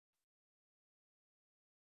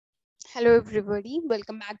Hello everybody,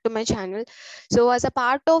 welcome back to my channel. So as a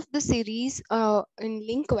part of the series in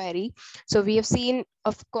LINQ Query, so we have seen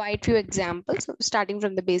of quite few examples starting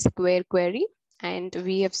from the basic where query, and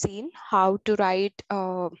we have seen how to write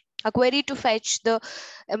a query to fetch the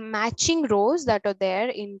matching rows that are there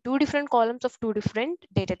in two different columns of two different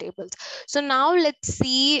data tables. So now let's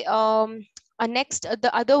see the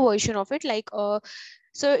other version of it, like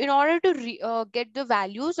so in order to get the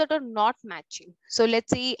values that are not matching. So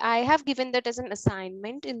let's see, I have given that as an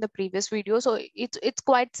assignment in the previous video. So it's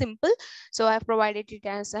quite simple. So I've provided it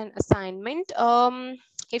as an assignment.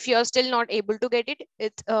 If you're still not able to get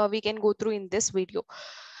it, we can go through in this video.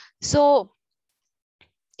 So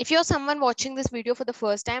if you're someone watching this video for the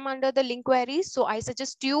first time under the LINQ queries, so I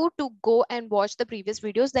suggest you to go and watch the previous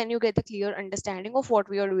videos. Then you get the clear understanding of what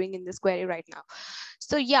we are doing in this query right now.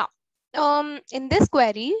 So yeah, in this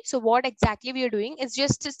query, so what exactly we are doing is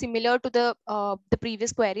just similar to the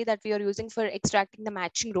previous query that we are using for extracting the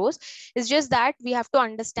matching rows. It's just that we have to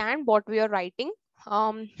understand what we are writing.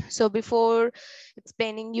 So before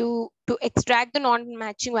explaining you to extract the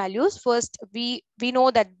non-matching values, first we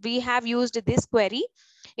know that we have used this query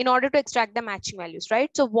in order to extract the matching values, right?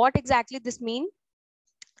 So what exactly this mean?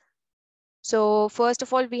 So first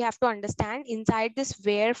of all, we have to understand inside this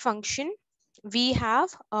where function, we have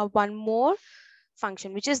one more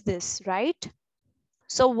function, which is this, right?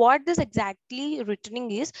 So what this exactly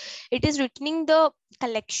returning is, it is returning the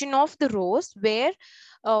collection of the rows where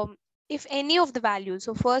if any of the values.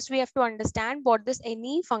 So first we have to understand what this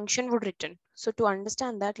any function would return. So to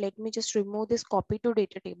understand that, let me just remove this copy to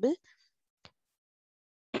data table.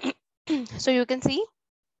 So you can see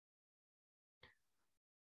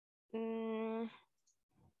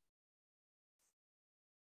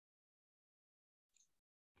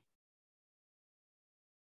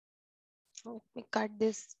let me cut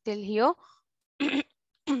this till here.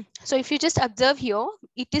 So if you just observe here,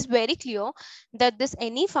 it is very clear that this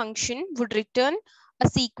any function would return a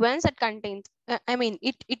sequence that contains,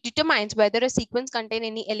 it determines whether a sequence contain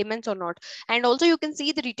any elements or not. And also you can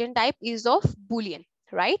see the return type is of Boolean,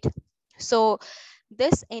 right? So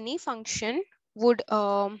this any function would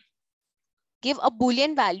give a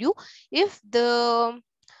Boolean value if the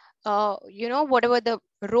whatever the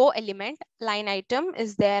row element line item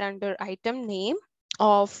is there under item name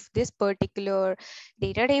of this particular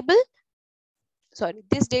data table. Sorry,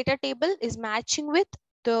 this data table is matching with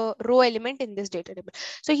the row element in this data table.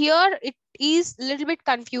 So here it is a little bit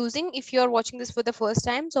confusing if you're watching this for the first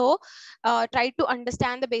time. So try to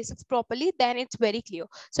understand the basics properly, then it's very clear.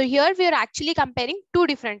 So here we are actually comparing two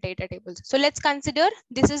different data tables. So let's consider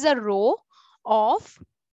this is a row of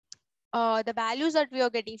the values that we are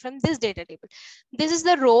getting from this data table. This is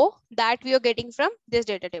the row that we are getting from this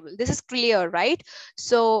data table. This is clear, right?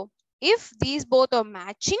 So if these both are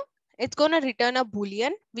matching, it's going to return a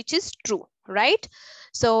Boolean, which is true, right?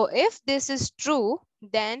 So if this is true,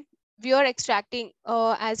 then we are extracting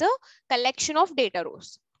as a collection of data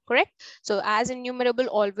rows, correct? So AsEnumerable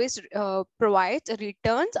always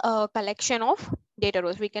returns a collection of data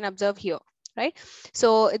rows. We can observe here, right?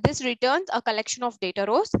 So this returns a collection of data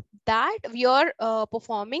rows that we are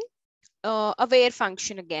performing a where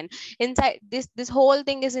function again. Inside this whole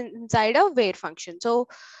thing is inside a where function. So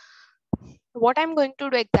what I'm going to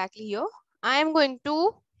do exactly here, I'm going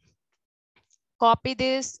to copy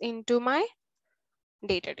this into my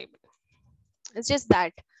data table. It's just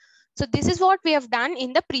that. So this is what we have done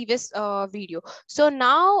in the previous video. So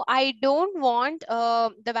now I don't want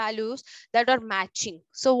the values that are matching.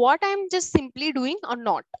 So what I'm just simply doing or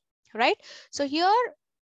not, right? So here,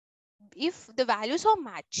 if the values are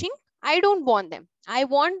matching, I don't want them. I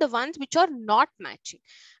want the ones which are not matching,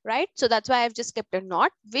 right? So that's why I've just kept a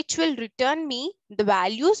not, which will return me the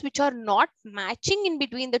values which are not matching in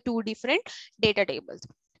between the two different data tables.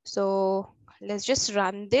 So let's just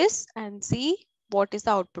run this and see what is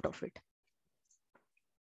the output of it.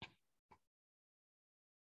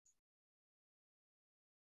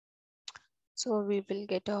 So we will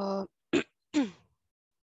get a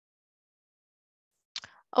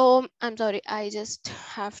oh, I'm sorry, I just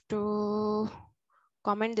have to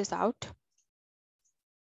comment this out.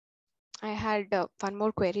 I had one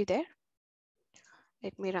more query there.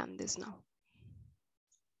 Let me run this now.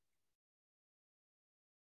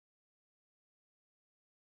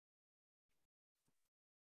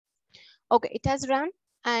 Okay, it has run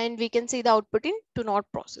and we can see the output in to not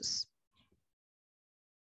process.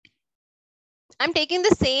 I'm taking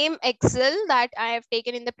the same Excel that I have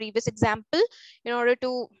taken in the previous example in order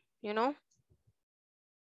to,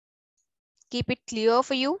 keep it clear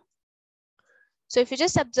for you. So if you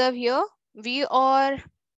just observe here, we are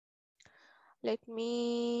Let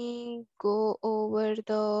me go over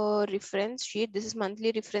the reference sheet. This is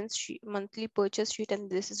monthly reference sheet, monthly purchase sheet, and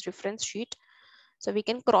this is reference sheet. So we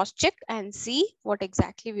can cross check and see what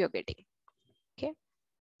exactly we are getting. Okay.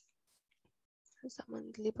 It's a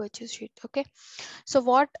monthly purchase sheet. Okay. So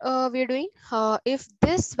what we're doing, if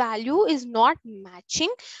this value is not matching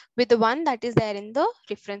with the one that is there in the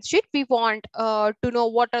reference sheet, we want to know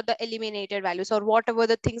what are the eliminated values or whatever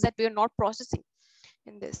the things that we are not processing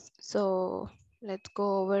in this. So let's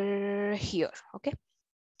go over here. Okay.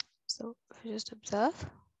 So just observe.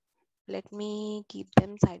 Let me keep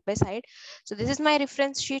them side by side. So this is my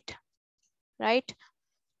reference sheet, right?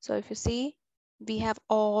 So if you see, we have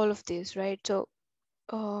all of this, right? So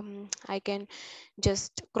I can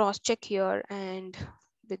just cross check here and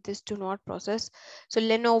with this do not process. So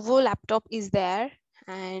Lenovo laptop is there,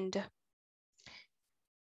 and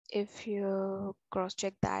if you cross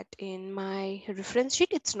check that in my reference sheet,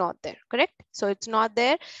 it's not there, correct? So it's not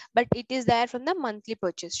there, but it is there from the monthly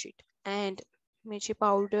purchase sheet. And Michi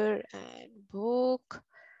powder and book,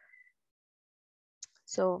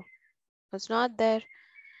 so it's not there.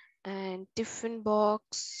 And tiffin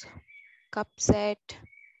box, cup set,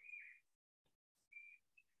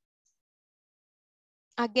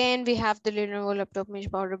 again we have the Lenovo laptop,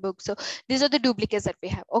 Michi powder book. So these are the duplicates that we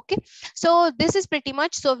have. Okay, so this is pretty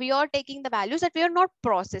much, so we are taking the values that we are not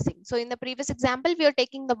processing. So in the previous example, we are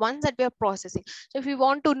taking the ones that we are processing. So if you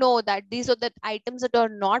want to know that these are the items that are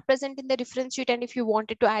not present in the reference sheet, and if you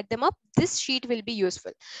wanted to add them up, this sheet will be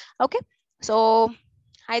useful. Okay, so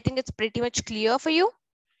I think it's pretty much clear for you.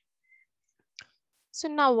 So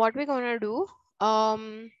now what we're going to do,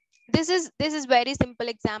 this is very simple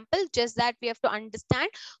example, just that we have to understand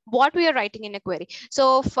what we are writing in a query.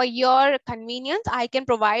 So for your convenience, I can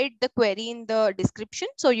provide the query in the description,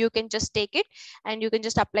 so you can just take it and you can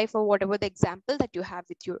just apply for whatever the example that you have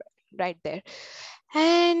with you right there.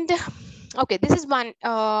 And okay, this is one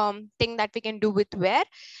thing that we can do with where.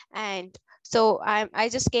 And so I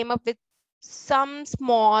just came up with some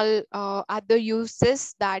small other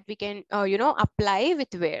uses that we can apply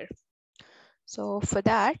with where. So for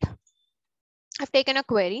that, I've taken a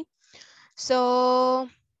query. So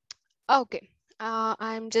okay,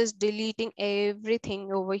 I'm just deleting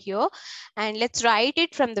everything over here, and let's write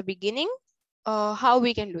it from the beginning. How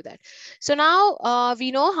we can do that. So now we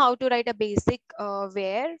know how to write a basic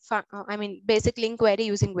where, basic LINQ query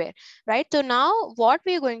using where, right? So now what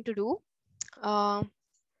we're going to do,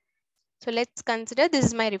 so let's consider this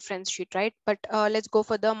is my reference sheet, right? But let's go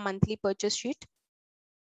for the monthly purchase sheet.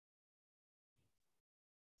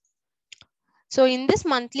 So in this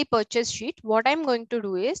monthly purchase sheet, what I'm going to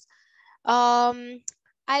do is, I'll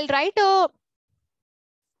write a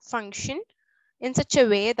function in such a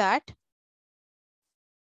way that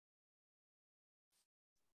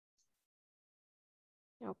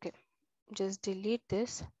okay, just delete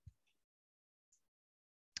this.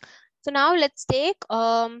 So now let's take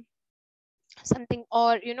something,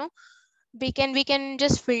 or we can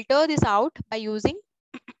just filter this out by using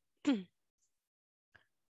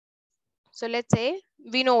so let's say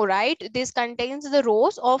we know, right, this contains the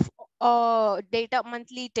rows of data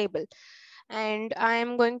monthly table, and I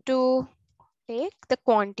am going to take the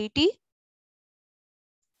quantity,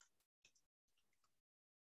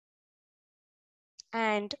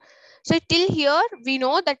 and so till here we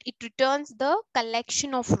know that it returns the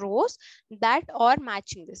collection of rows that are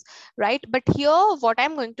matching this, right? But here what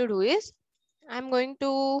I'm going to do is I'm going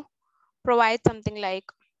to provide something like,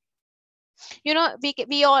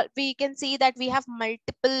 we can see that we have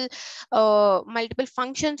multiple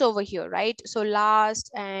functions over here, right? So last,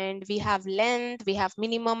 and we have length, we have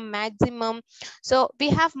minimum, maximum. So we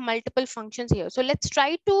have multiple functions here. So let's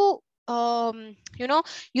try to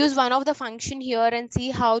use one of the function here and see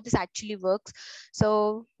how this actually works.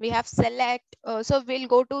 So we have select, so we'll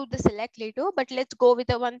go to the select later, but let's go with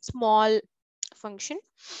a one small function.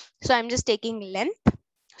 So I'm just taking length.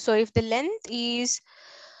 So if the length is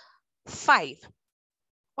 5,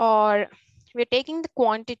 or we're taking the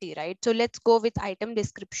quantity, right? So let's go with item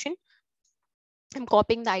description. I'm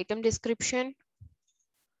copying the item description.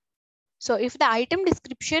 So if the item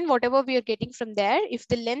description, whatever we are getting from there, if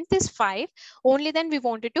the length is 5, only then we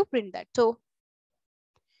wanted to print that. So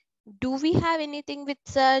do we have anything with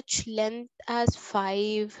such length as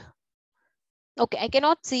 5? Okay, I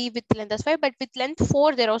cannot see with length as 5, but with length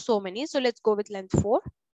 4, there are so many. So let's go with length 4.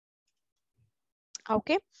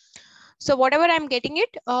 Okay. So whatever I'm getting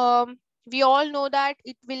it, we all know that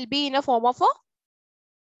it will be in a form of a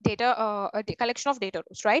collection of data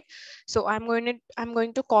rows, right? So I'm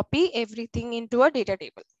going to copy everything into a data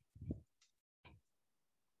table.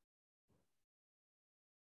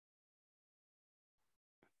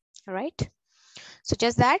 All right. So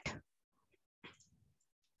just that.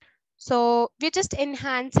 So we're just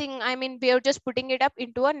enhancing, I mean, we're just putting it up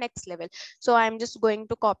into a next level. So I'm just going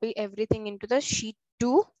to copy everything into the sheet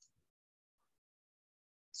 2.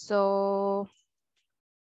 So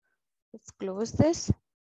let's close this.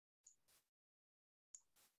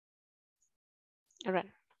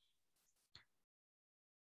 Run.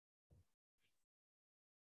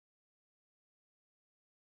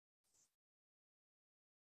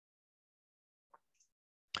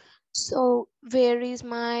 So where is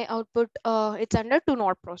my output? It's under to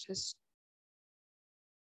not process.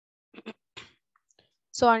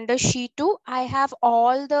 So under sheet 2, I have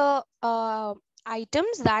all the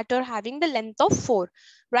items that are having the length of 4,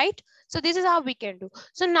 right? So this is how we can do.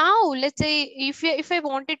 So now let's say if I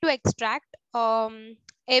wanted to extract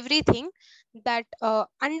everything that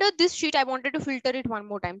under this sheet, I wanted to filter it one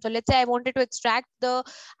more time. So let's say I wanted to extract the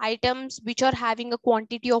items which are having a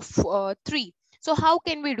quantity of 3. So how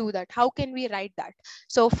can we do that? How can we write that?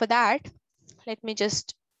 So for that, let me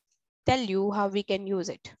just tell you how we can use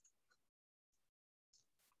it.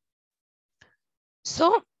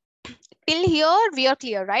 So till here we are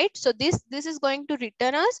clear, right? So this is going to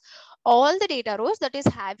return us all the data rows that is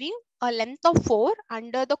having a length of 4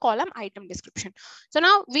 under the column item description. So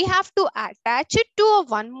now we have to attach it to a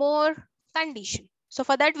one more condition. So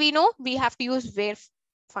for that, we know we have to use where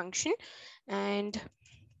function, and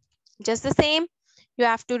just the same, you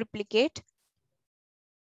have to replicate.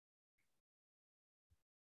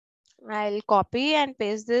 I'll copy and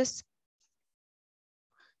paste this.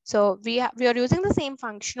 So we are using the same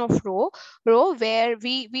function of row where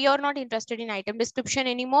we are not interested in item description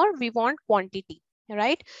anymore. We want quantity,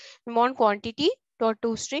 right? We want quantity dot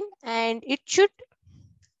toString, and it should.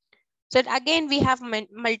 So again, we have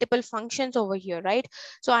multiple functions over here, right?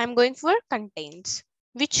 So I'm going for contains,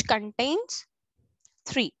 which contains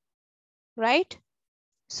 3, right?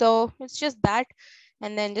 So it's just that,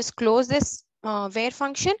 and then just close this where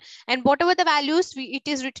function, and whatever the values it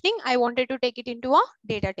is returning, I wanted to take it into a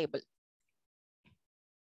data table.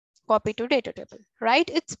 Copy to data table, right?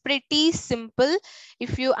 It's pretty simple.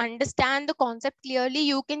 If you understand the concept clearly,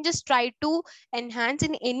 you can just try to enhance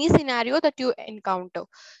in any scenario that you encounter.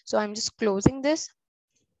 So I'm just closing this.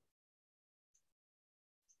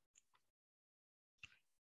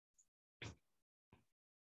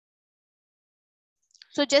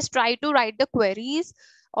 So just try to write the queries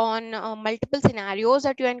on multiple scenarios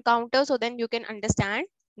that you encounter, so then you can understand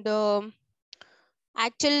the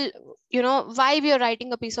actual, why we are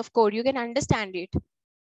writing a piece of code. You can understand it.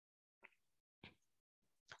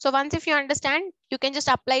 So once if you understand, you can just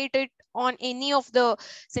apply it on any of the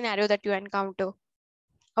scenario that you encounter.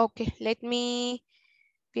 Okay, we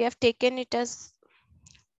have taken it as,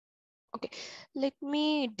 okay, let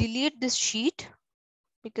me delete this sheet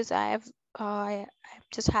because I'm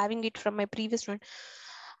just having it from my previous one.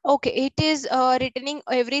 Okay, it is returning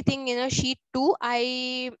everything in a sheet 2.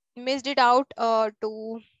 I missed it out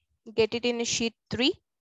to get it in a sheet 3.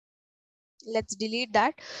 Let's delete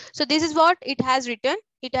that. So this is what it has written.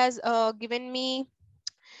 It has given me,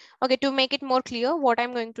 okay, to make it more clear, what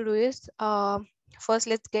I'm going to do is, first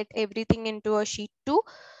let's get everything into a sheet 2.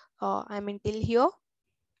 I'm until here.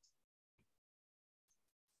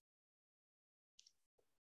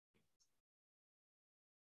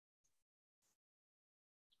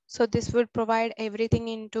 So this will provide everything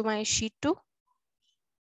into my sheet 2.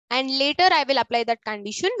 And later I will apply that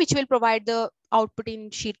condition, which will provide the output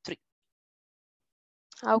in sheet 3.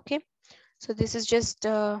 Okay. So this is just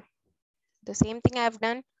the same thing I've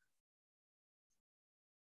done.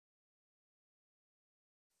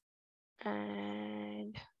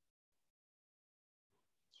 And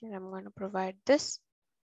here I'm going to provide this.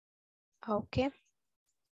 Okay.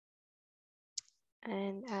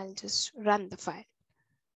 And I'll just run the file.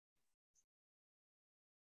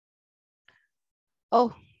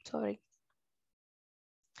 Oh, sorry.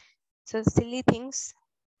 So silly things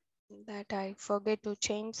that I forget to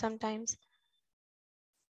change sometimes.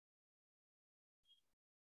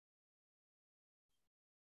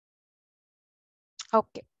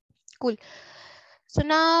 Okay, cool. So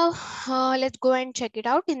now let's go and check it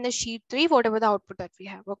out in the sheet 3, whatever the output that we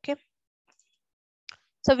have. Okay.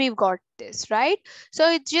 So we've got this, right? So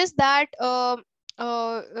it's just that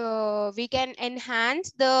we can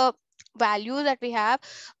enhance the value that we have,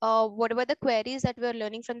 whatever the queries that we are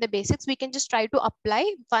learning from the basics, we can just try to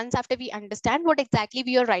apply once after we understand what exactly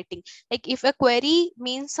we are writing. Like if a query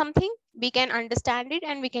means something, we can understand it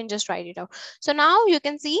and we can just write it out. So now you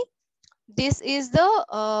can see this is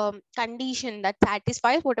the condition that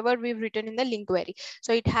satisfies whatever we've written in the LINQ query.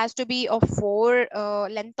 So it has to be of 4,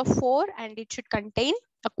 length of 4, and it should contain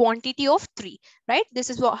a quantity of 3, right? This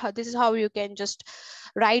is how you can just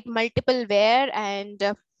write multiple where, and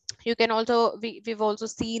you can also, we've also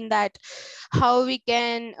seen that how we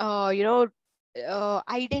can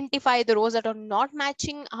identify the rows that are not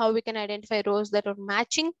matching, how we can identify rows that are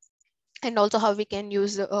matching, and also how we can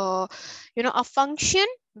use a function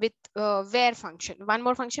with where function, one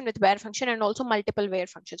more function with where function, and also multiple where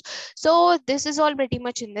functions. So this is all pretty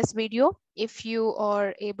much in this video. If you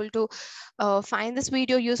are able to find this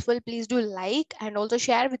video useful, please do like and also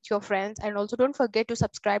share with your friends, and also don't forget to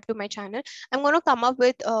subscribe to my channel. I'm going to come up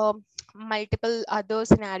with multiple other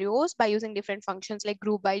scenarios by using different functions like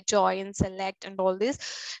group by, join, select, and all this.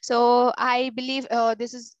 So I believe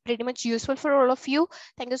this is pretty much useful for all of you.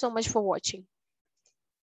 Thank you so much for watching.